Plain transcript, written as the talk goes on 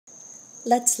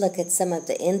Let's look at some of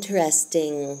the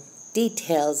interesting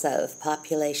details of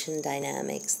population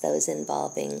dynamics, those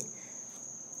involving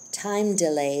time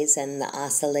delays and the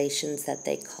oscillations that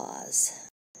they cause.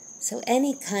 So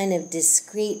any kind of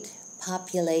discrete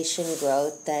population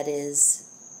growth, that is,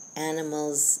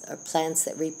 animals or plants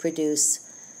that reproduce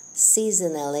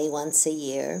seasonally once a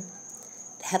year,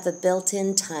 have a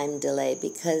built-in time delay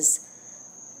because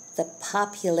the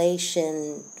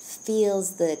population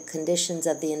feels the conditions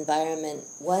of the environment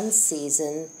one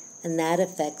season, and that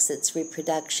affects its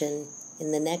reproduction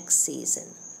in the next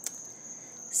season.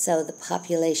 So the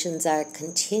populations are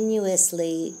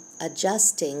continuously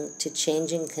adjusting to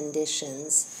changing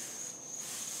conditions,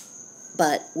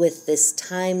 but with this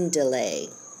time delay.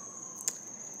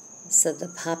 So the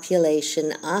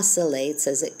population oscillates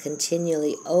as it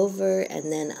continually over and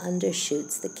then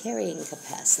undershoots the carrying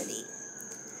capacity.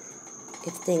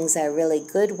 If things are really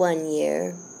good one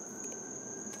year,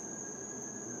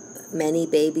 many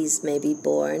babies may be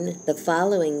born. The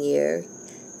following year,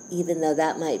 even though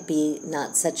that might be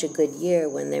not such a good year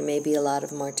when there may be a lot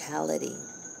of mortality.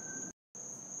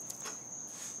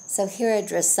 So here are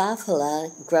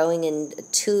Drosophila growing in a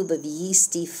tube of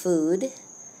yeasty food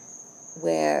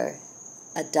where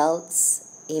adults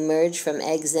emerge from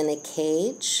eggs in a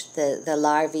cage. The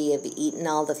larvae have eaten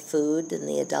all the food and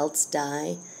the adults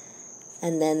die.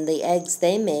 And then the eggs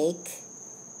they make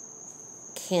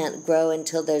can't grow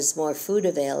until there's more food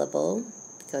available.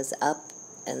 It goes up,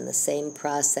 and the same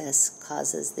process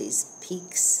causes these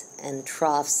peaks and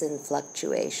troughs in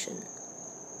fluctuation.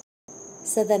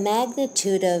 So the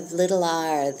magnitude of little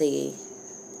r, the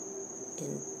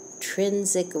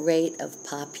intrinsic rate of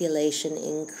population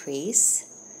increase,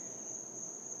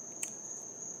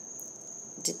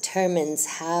 determines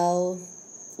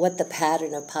what the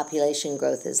pattern of population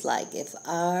growth is like. If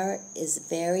r is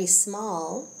very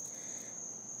small,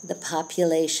 the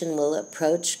population will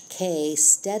approach k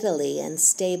steadily and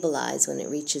stabilize when it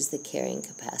reaches the carrying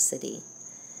capacity.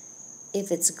 If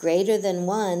it's greater than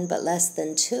 1 but less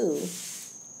than 2,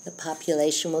 the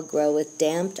population will grow with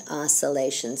damped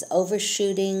oscillations,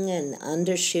 overshooting and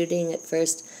undershooting at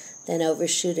first, then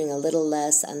overshooting a little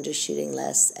less, undershooting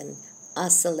less, and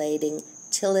oscillating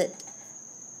till it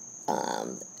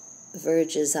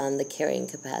verges on the carrying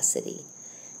capacity.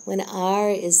 When r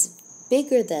is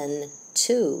bigger than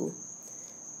 2,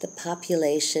 the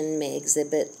population may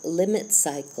exhibit limit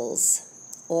cycles,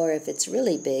 or if it's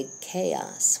really big,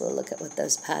 chaos. We'll look at what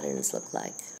those patterns look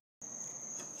like.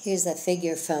 Here's a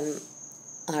figure from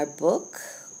our book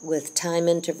with time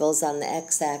intervals on the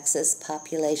x-axis,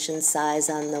 population size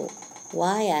on the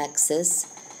y-axis.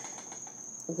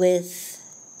 With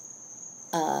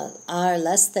r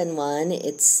less than 1,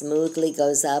 it smoothly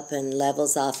goes up and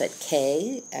levels off at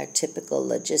k, our typical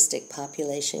logistic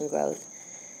population growth.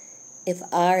 If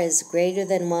r is greater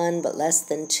than 1 but less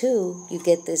than 2, you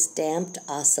get this damped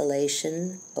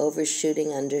oscillation, overshooting,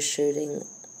 undershooting,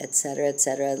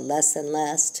 etc., less and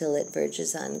less till it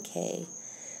verges on k.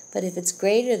 But if it's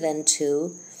greater than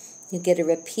 2, you get a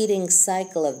repeating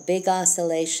cycle of big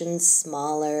oscillations,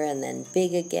 smaller, and then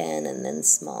big again, and then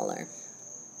smaller.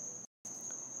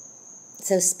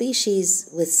 So species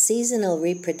with seasonal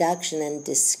reproduction and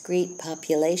discrete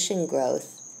population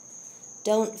growth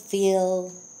don't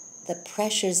feel the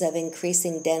pressures of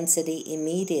increasing density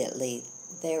immediately.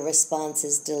 Their response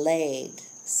is delayed.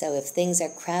 So if things are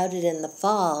crowded in the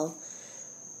fall,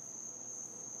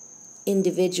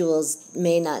 individuals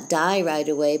may not die right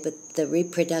away, but the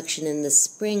reproduction in the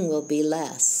spring will be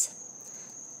less.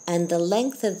 And the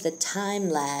length of the time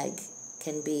lag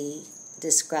can be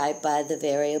described by the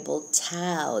variable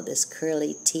tau, this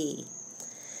curly t,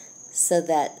 so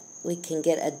that we can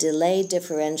get a delay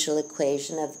differential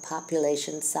equation of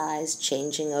population size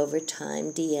changing over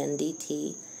time, dn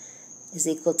dt, is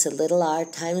equal to little r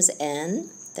times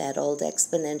n, that old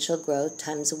exponential growth,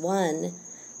 times 1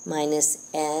 minus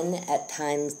n at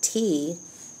time t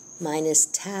minus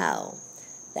tau,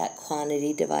 that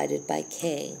quantity divided by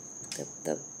k,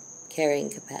 the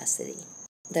carrying capacity.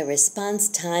 The response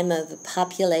time of a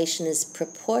population is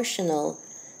proportional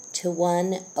to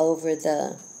 1 over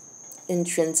the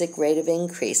intrinsic rate of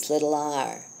increase, little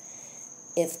r.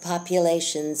 If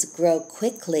populations grow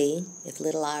quickly, if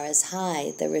little r is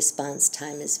high, the response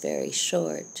time is very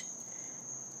short.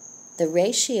 The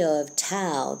ratio of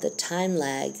tau, the time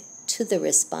lag, to the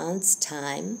response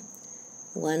time,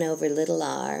 1 over little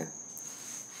r,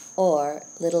 or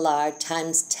little r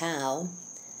times tau,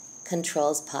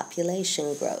 controls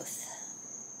population growth.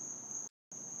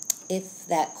 If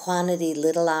that quantity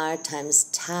little r times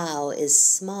tau is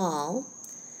small,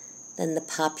 then the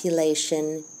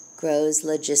population grows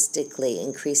logistically,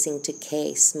 increasing to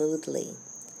K smoothly.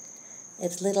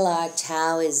 If little r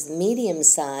tau is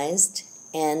medium-sized,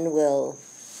 N will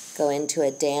go into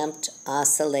a damped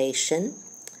oscillation.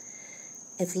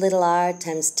 If little r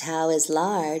times tau is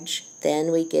large,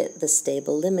 then we get the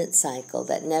stable limit cycle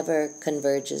that never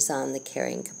converges on the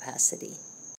carrying capacity.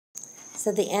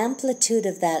 So the amplitude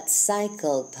of that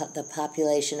cycle, the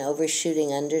population overshooting,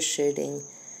 undershooting,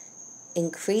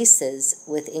 increases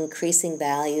with increasing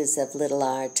values of little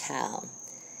r tau.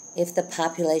 If the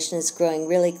population is growing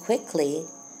really quickly,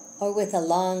 or with a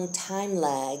long time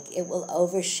lag, it will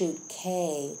overshoot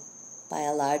K by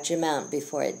a large amount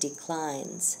before it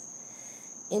declines.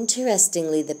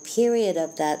 Interestingly, the period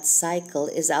of that cycle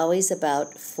is always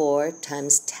about 4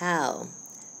 times tau,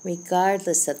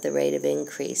 regardless of the rate of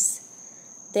increase.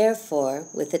 Therefore,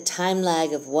 with a time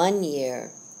lag of 1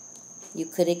 year, you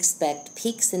could expect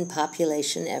peaks in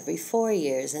population every 4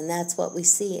 years, and that's what we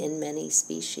see in many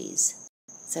species.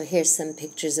 So here's some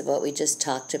pictures of what we just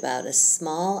talked about. A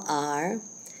small r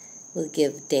will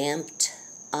give damped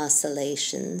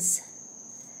oscillations.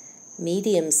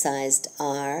 Medium-sized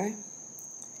r,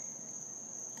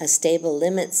 a stable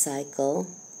limit cycle,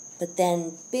 but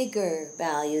then bigger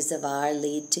values of r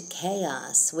lead to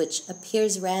chaos, which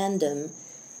appears random,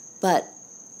 but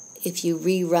if you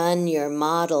rerun your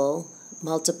model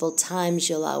multiple times,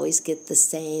 you'll always get the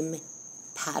same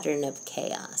pattern of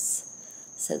chaos.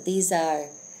 So these are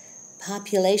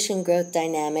population growth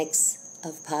dynamics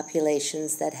of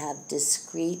populations that have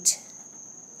discrete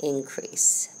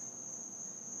increase.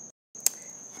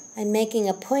 I'm making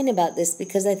a point about this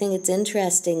because I think it's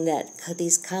interesting that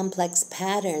these complex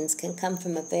patterns can come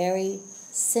from a very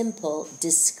simple,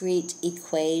 discrete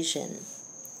equation.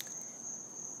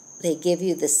 They give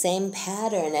you the same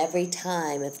pattern every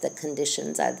time if the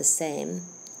conditions are the same.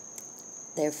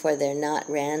 Therefore, they're not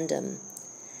random.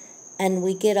 And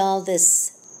we get all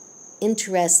this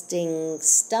interesting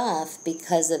stuff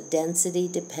because of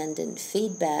density-dependent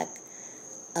feedback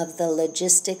of the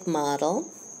logistic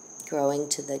model, growing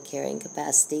to the carrying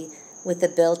capacity, with the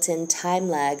built-in time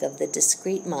lag of the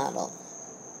discrete model.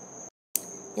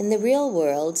 In the real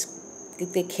world,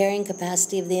 the carrying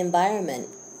capacity of the environment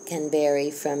can vary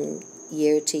from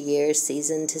year to year,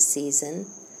 season to season.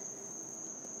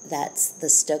 That's the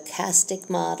stochastic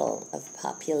model of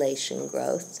population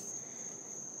growth.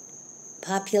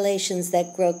 Populations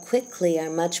that grow quickly are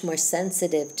much more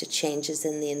sensitive to changes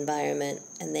in the environment,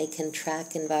 and they can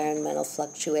track environmental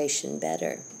fluctuation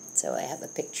better. So I have a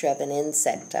picture of an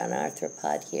insect, an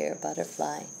arthropod here, a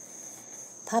butterfly.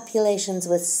 Populations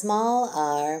with small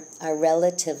r are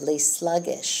relatively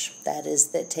sluggish. That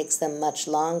is, it takes them much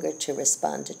longer to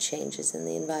respond to changes in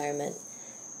the environment.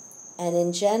 And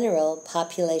in general,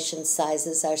 population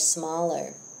sizes are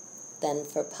smaller than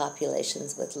for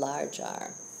populations with large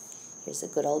r. Here's a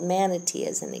good old manatee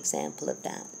as an example of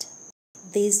that.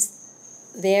 These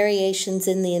variations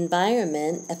in the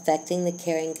environment affecting the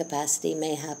carrying capacity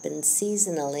may happen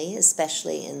seasonally,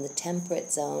 especially in the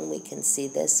temperate zone. We can see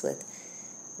this with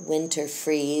winter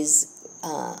freeze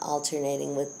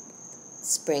alternating with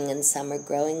spring and summer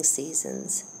growing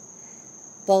seasons.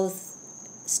 Both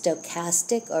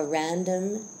stochastic or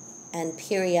random and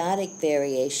periodic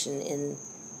variation in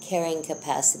carrying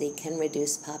capacity can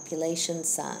reduce population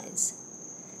size,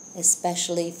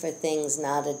 especially for things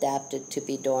not adapted to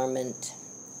be dormant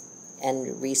and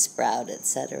resprout,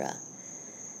 etc.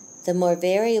 The more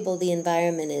variable the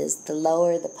environment is, the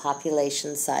lower the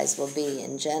population size will be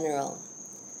in general.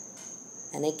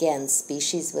 And again,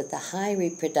 species with a high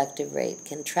reproductive rate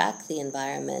can track the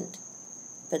environment,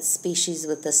 but species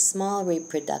with a small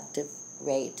reproductive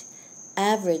rate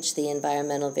average the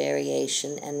environmental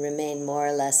variation and remain more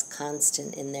or less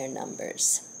constant in their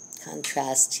numbers.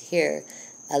 Contrast here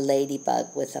a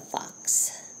ladybug with a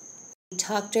fox. We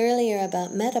talked earlier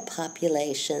about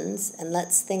metapopulations, and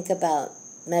let's think about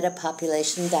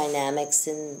metapopulation dynamics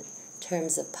in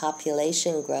terms of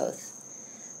population growth.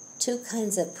 Two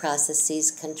kinds of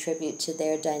processes contribute to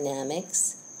their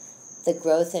dynamics: the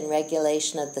growth and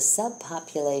regulation of the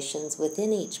subpopulations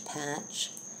within each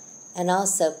patch, and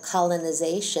also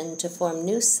colonization to form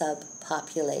new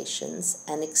subpopulations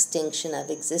and extinction of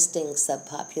existing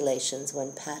subpopulations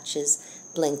when patches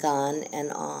blink on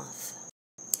and off.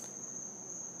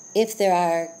 If there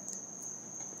are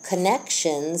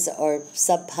connections or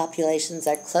subpopulations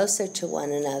are closer to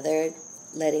one another,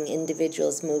 letting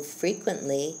individuals move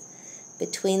frequently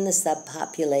between the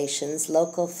subpopulations,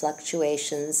 local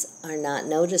fluctuations are not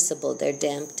noticeable, they're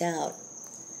damped out.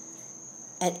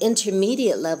 At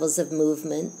intermediate levels of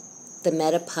movement, the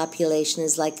metapopulation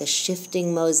is like a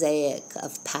shifting mosaic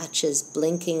of patches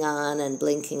blinking on and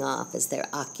blinking off as they're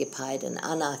occupied and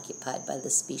unoccupied by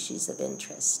the species of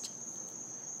interest.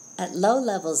 At low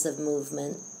levels of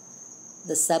movement,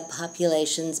 the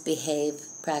subpopulations behave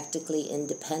practically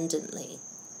independently.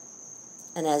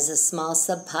 And as a small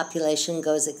subpopulation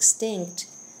goes extinct,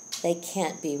 they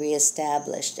can't be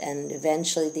reestablished, and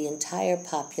eventually the entire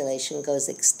population goes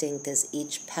extinct as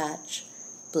each patch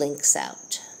blinks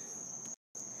out.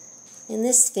 In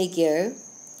this figure,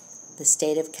 the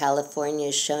state of California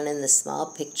is shown in the small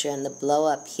picture, and the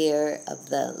blow-up here of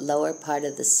the lower part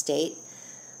of the state,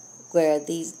 where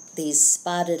these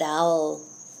spotted owl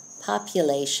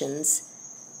populations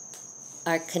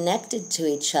are connected to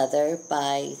each other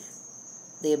by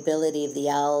the ability of the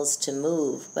owls to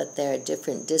move, but they're at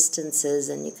different distances,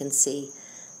 and you can see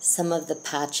some of the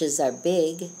patches are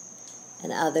big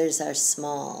and others are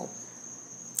small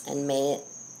and may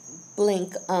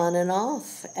blink on and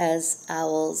off as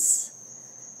owls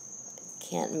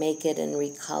can't make it and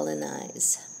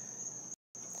recolonize.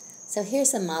 So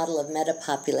here's a model of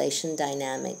metapopulation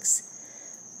dynamics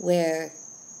where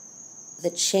the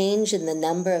change in the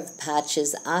number of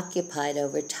patches occupied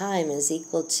over time is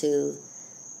equal to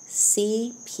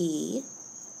CP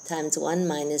times 1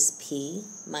 minus P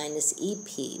minus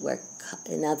EP, where,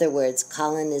 in other words,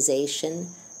 colonization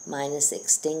minus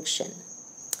extinction.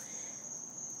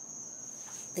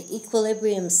 The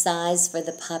equilibrium size for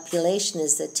the population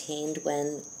is attained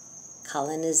when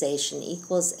colonization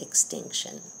equals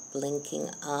extinction, blinking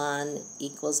on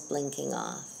equals blinking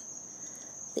off.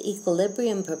 The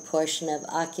equilibrium proportion of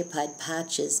occupied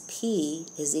patches, P,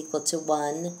 is equal to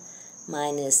 1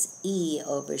 minus E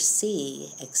over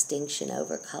C, extinction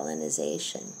over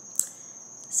colonization.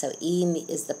 So E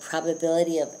is the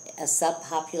probability of a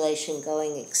subpopulation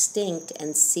going extinct,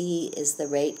 and C is the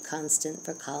rate constant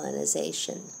for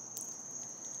colonization.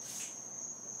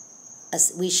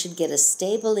 We should get a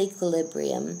stable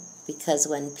equilibrium because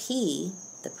when P,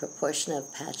 the proportion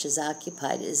of patches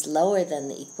occupied, is lower than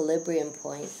the equilibrium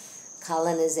point,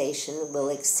 colonization will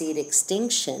exceed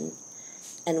extinction,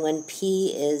 and when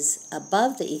P is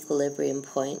above the equilibrium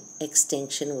point,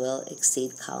 extinction will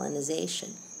exceed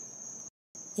colonization.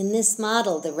 In this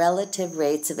model, the relative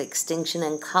rates of extinction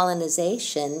and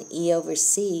colonization, E over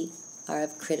C, are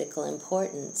of critical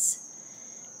importance.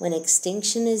 When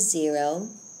extinction is 0,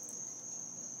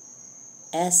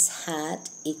 S hat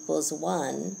equals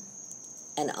 1,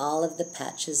 and all of the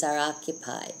patches are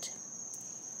occupied.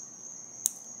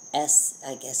 S,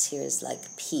 I guess here is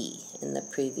like P in the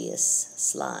previous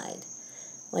slide.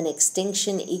 When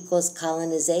extinction equals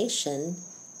colonization,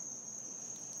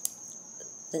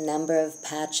 the number of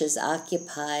patches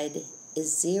occupied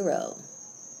is 0,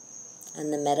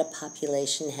 and the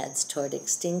metapopulation heads toward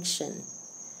extinction.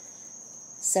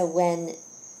 So when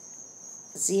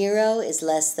 0 is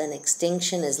less than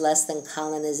extinction is less than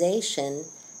colonization,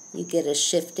 you get a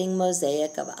shifting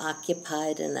mosaic of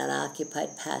occupied and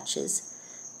unoccupied patches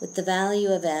with the value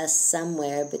of S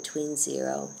somewhere between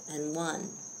 0 and 1.